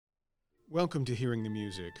Welcome to Hearing the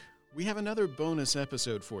Music. We have another bonus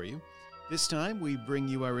episode for you. This time we bring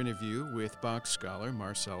you our interview with Bach scholar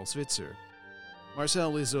Marcel Switzer.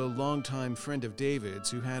 Marcel is a longtime friend of David's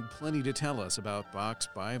who had plenty to tell us about Bach's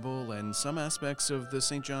Bible and some aspects of the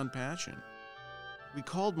St. John Passion. We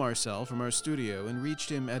called Marcel from our studio and reached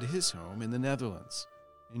him at his home in the Netherlands.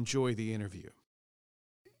 Enjoy the interview.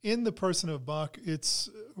 In the person of Bach, it's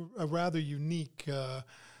a rather unique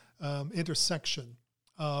intersection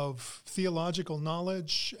of theological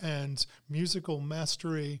knowledge and musical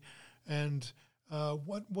mastery and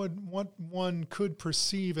what one could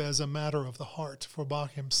perceive as a matter of the heart for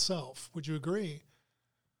Bach himself. Would you agree?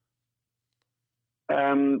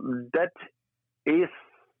 That is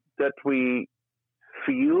that we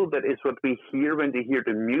feel, that is what we hear when we hear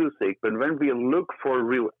the music. But when we look for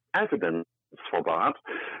real evidence for that,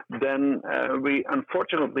 then we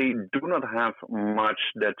unfortunately do not have much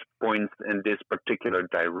that points in this particular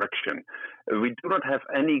direction. We do not have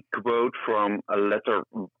any quote from a letter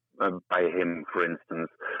by him, for instance,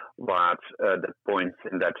 that points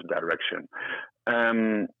in that direction.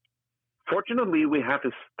 Fortunately, we have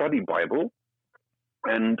a study Bible.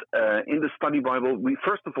 And in the study Bible, we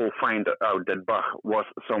first of all find out that Bach was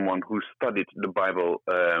someone who studied the Bible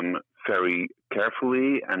very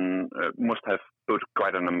carefully and must have put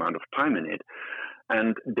quite an amount of time in it.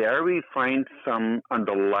 And there we find some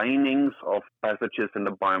underlinings of passages in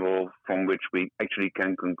the Bible from which we actually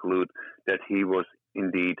can conclude that he was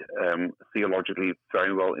indeed theologically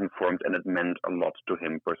very well informed, and it meant a lot to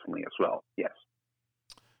him personally as well. Yes.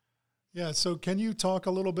 Yeah, so can you talk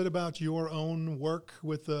a little bit about your own work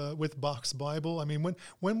with Bach's Bible? I mean,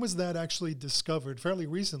 when was that actually discovered? Fairly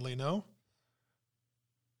recently, no?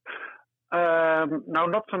 No,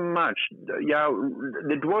 not so much. Yeah,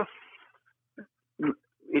 it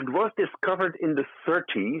was discovered in the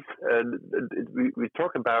 30s. We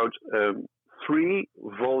talk about 3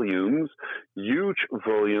 volumes, huge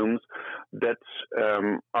volumes that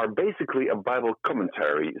are basically a Bible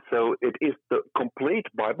commentary. So it is the complete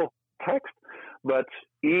Bible text, but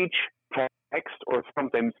each text, or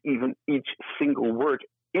sometimes even each single word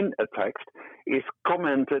in a text, is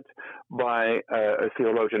commented by a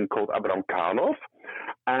theologian called Abraham Karloff.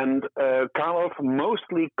 And Karloff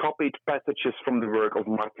mostly copied passages from the work of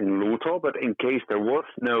Martin Luther, but in case there was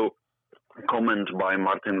no comment by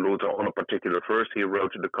Martin Luther on a particular verse, he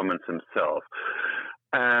wrote the comments himself.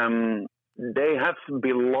 They have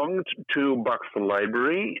belonged to Bach's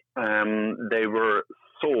library. They were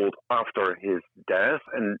sold after his death,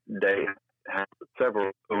 and they had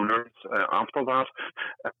several owners after that.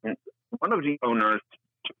 One of the owners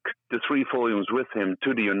took the 3 volumes with him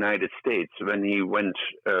to the United States when he went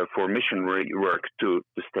for missionary work to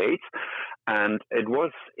the States. And it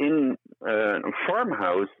was in a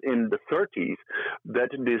farmhouse in the 30s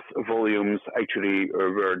that these volumes actually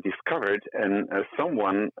were discovered, and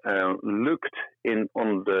someone looked in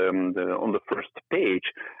on the first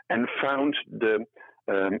page and found the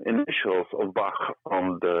initials of Bach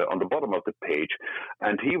on the bottom of the page,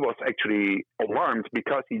 and he was actually alarmed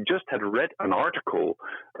because he just had read an article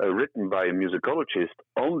written by a musicologist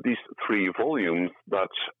on these 3 volumes that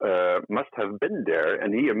must have been there,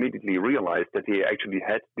 and he immediately realized that he actually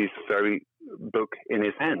had this very book in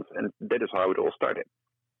his hands, and that is how it all started.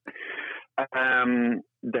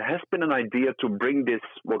 There has been an idea to bring this,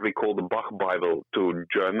 what we call the Bach Bible, to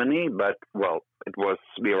Germany, but, well,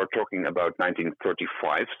 we were talking about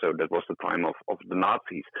 1935, so that was the time of the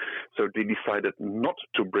Nazis. So they decided not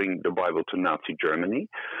to bring the Bible to Nazi Germany.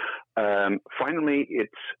 Finally, it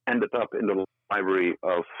ended up in the library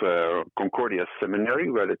of Concordia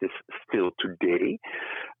Seminary, where it is still today.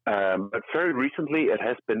 But very recently, it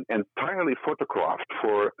has been entirely photographed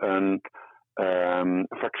for an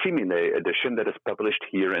facsimile edition that is published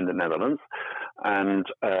here in the Netherlands, and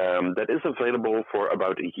that is available for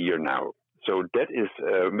about a year now. So that is,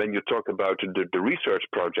 when you talk about the research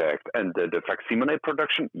project and the facsimile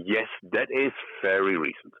production, yes, that is very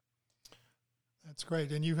recent. That's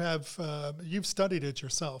great. And you've studied it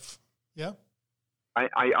yourself, yeah?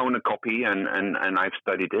 I own a copy, and I've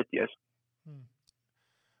studied it, yes.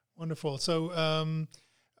 Wonderful. So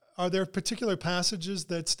are there particular passages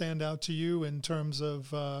that stand out to you in terms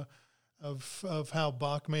of how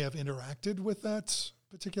Bach may have interacted with that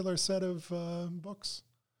particular set of books?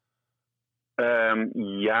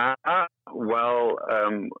 Yeah, well,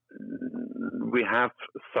 we have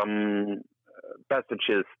some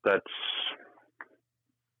passages that,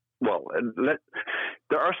 well,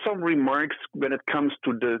 there are some remarks when it comes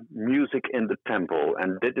to the music in the temple,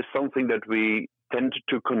 and that is something that we tend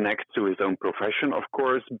to connect to his own profession, of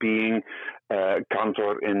course, being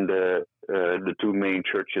cantor in the two main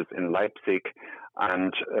churches in Leipzig,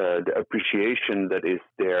 and the appreciation that is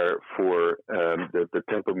there for the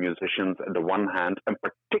temple musicians on the one hand, and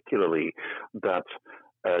particularly that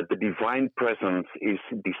the divine presence is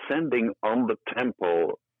descending on the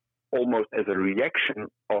temple almost as a reaction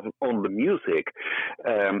on the music,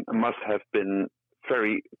 must have been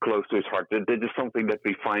very close to his heart. That is something that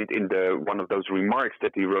we find in one of those remarks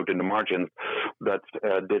that he wrote in the margins, that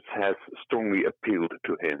this has strongly appealed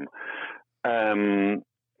to him.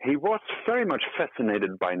 He was very much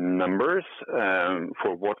fascinated by numbers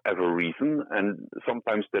for whatever reason, and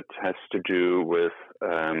sometimes that has to do with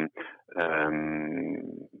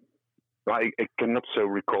I cannot so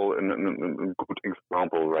recall a good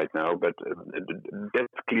example right now, but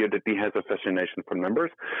that's clear that he has a fascination for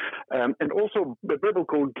numbers. And also the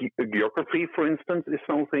biblical geography, for instance, is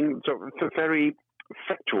something very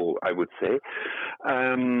factual, I would say.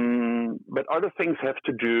 But other things have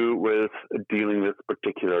to do with dealing with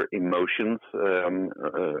particular emotions,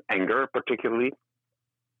 anger particularly,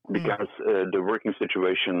 because the working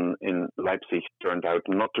situation in Leipzig turned out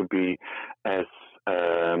not to be as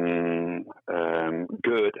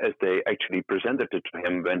good as they actually presented it to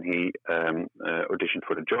him when he auditioned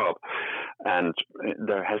for the job. And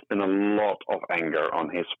there has been a lot of anger on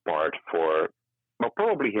his part well,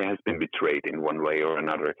 probably he has been betrayed in one way or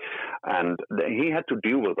another. And he had to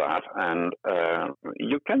deal with that. And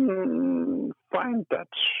you can find that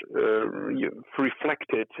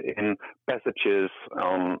reflected in passages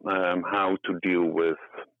on how to deal with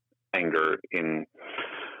anger in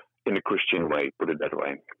a Christian way, put it that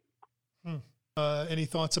way. Any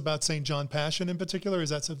thoughts about St. John Passion in particular?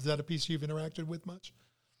 Is that a piece you've interacted with much?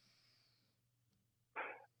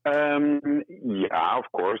 Yeah, of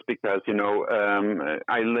course, because,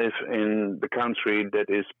 I live in the country that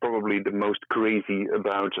is probably the most crazy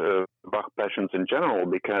about Bach Passions in general,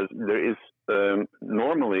 because there is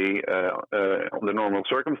normally, under normal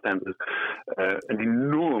circumstances, an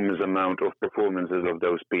enormous amount of performances of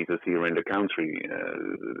those pieces here in the country.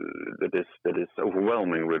 That is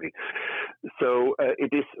overwhelming, really. So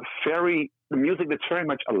it is the music that's very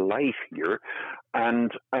much alive here,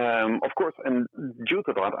 and of course, and due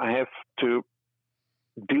to that, I have to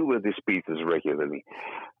deal with these pieces regularly.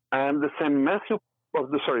 And the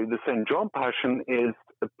St. John Passion is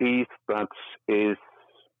a piece that is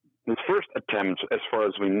his first attempt, as far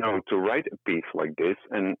as we know, to write a piece like this,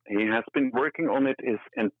 and he has been working on it his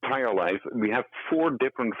entire life. We have 4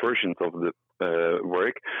 different versions of the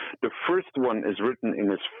work. The first one is written in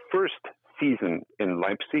his first season in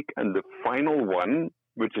Leipzig, and the final one,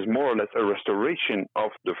 which is more or less a restoration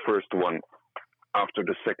of the first one after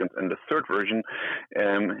the second and the third version,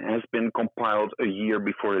 has been compiled a year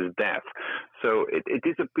before his death. So it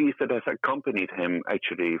is a piece that has accompanied him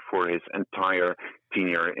actually for his entire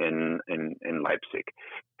tenure in Leipzig.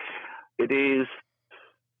 It is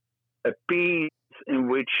a piece in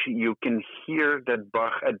which you can hear that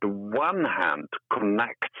Bach, at the one hand,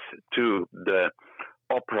 connects to the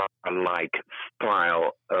opera-like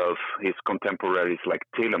style of his contemporaries like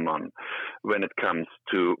Telemann when it comes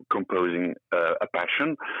to composing a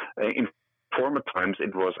passion. In former times,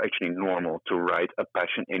 it was actually normal to write a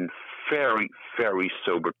passion in very, very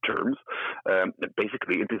sober terms.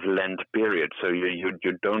 Basically, it is Lent period, so you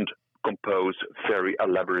don't compose very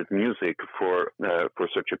elaborate music for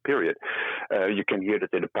such a period. You can hear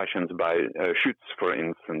that in the Passions by Schütz, for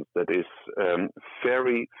instance, that is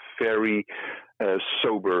very, very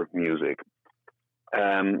sober music.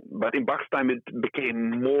 But in Bach's time, it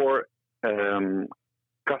became more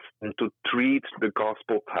custom to treat the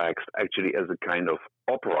gospel text actually as a kind of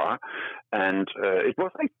opera, and it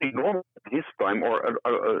was actually normal at his time, or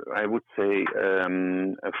I would say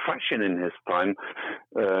a fashion in his time,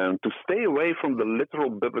 to stay away from the literal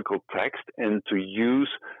biblical text and to use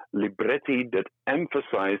libretti that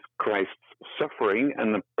emphasize Christ's suffering,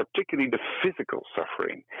 and particularly the physical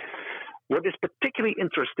suffering. What is particularly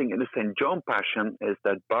interesting in the St. John Passion is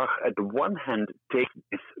that Bach, at the one hand, takes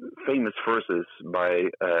these famous verses by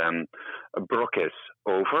Brockes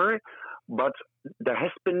over, but there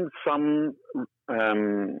has been some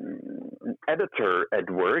editor at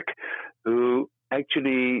work who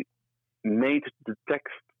actually made the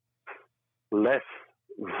text less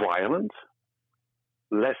violent,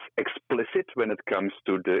 less explicit when it comes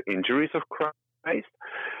to the injuries of Christ.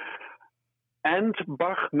 And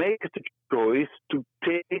Bach makes the choice to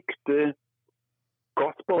take the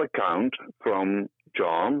gospel account from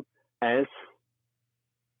John as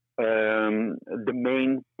the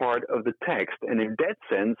main part of the text. And in that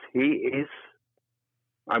sense, he is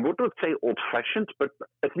I would not say old-fashioned, but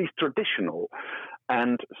at least traditional.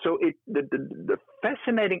 And so the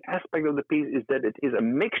fascinating aspect of the piece is that it is a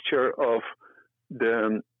mixture of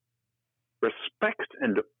the respect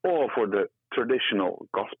and the awe for the traditional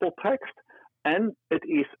gospel text, and it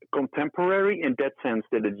is contemporary in that sense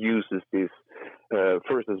that it uses these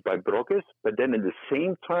verses by Brockes, but then at the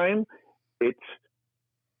same time it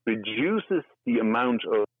reduces the amount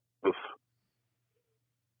of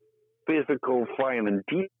physical, violent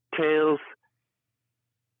details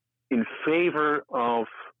in favor of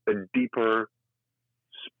a deeper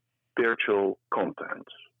spiritual content.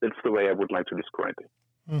 That's the way I would like to describe it.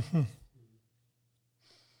 Mm-hmm.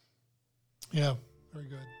 Yeah, very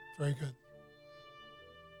good. Very good.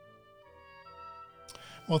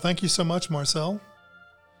 Well, thank you so much, Marcel.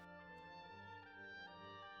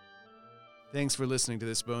 Thanks for listening to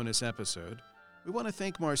this bonus episode. We want to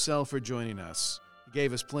thank Marcel for joining us. He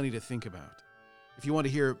gave us plenty to think about. If you want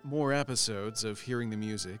to hear more episodes of Hearing the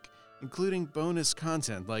Music, including bonus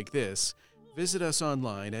content like this, visit us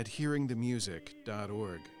online at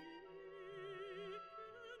hearingthemusic.org.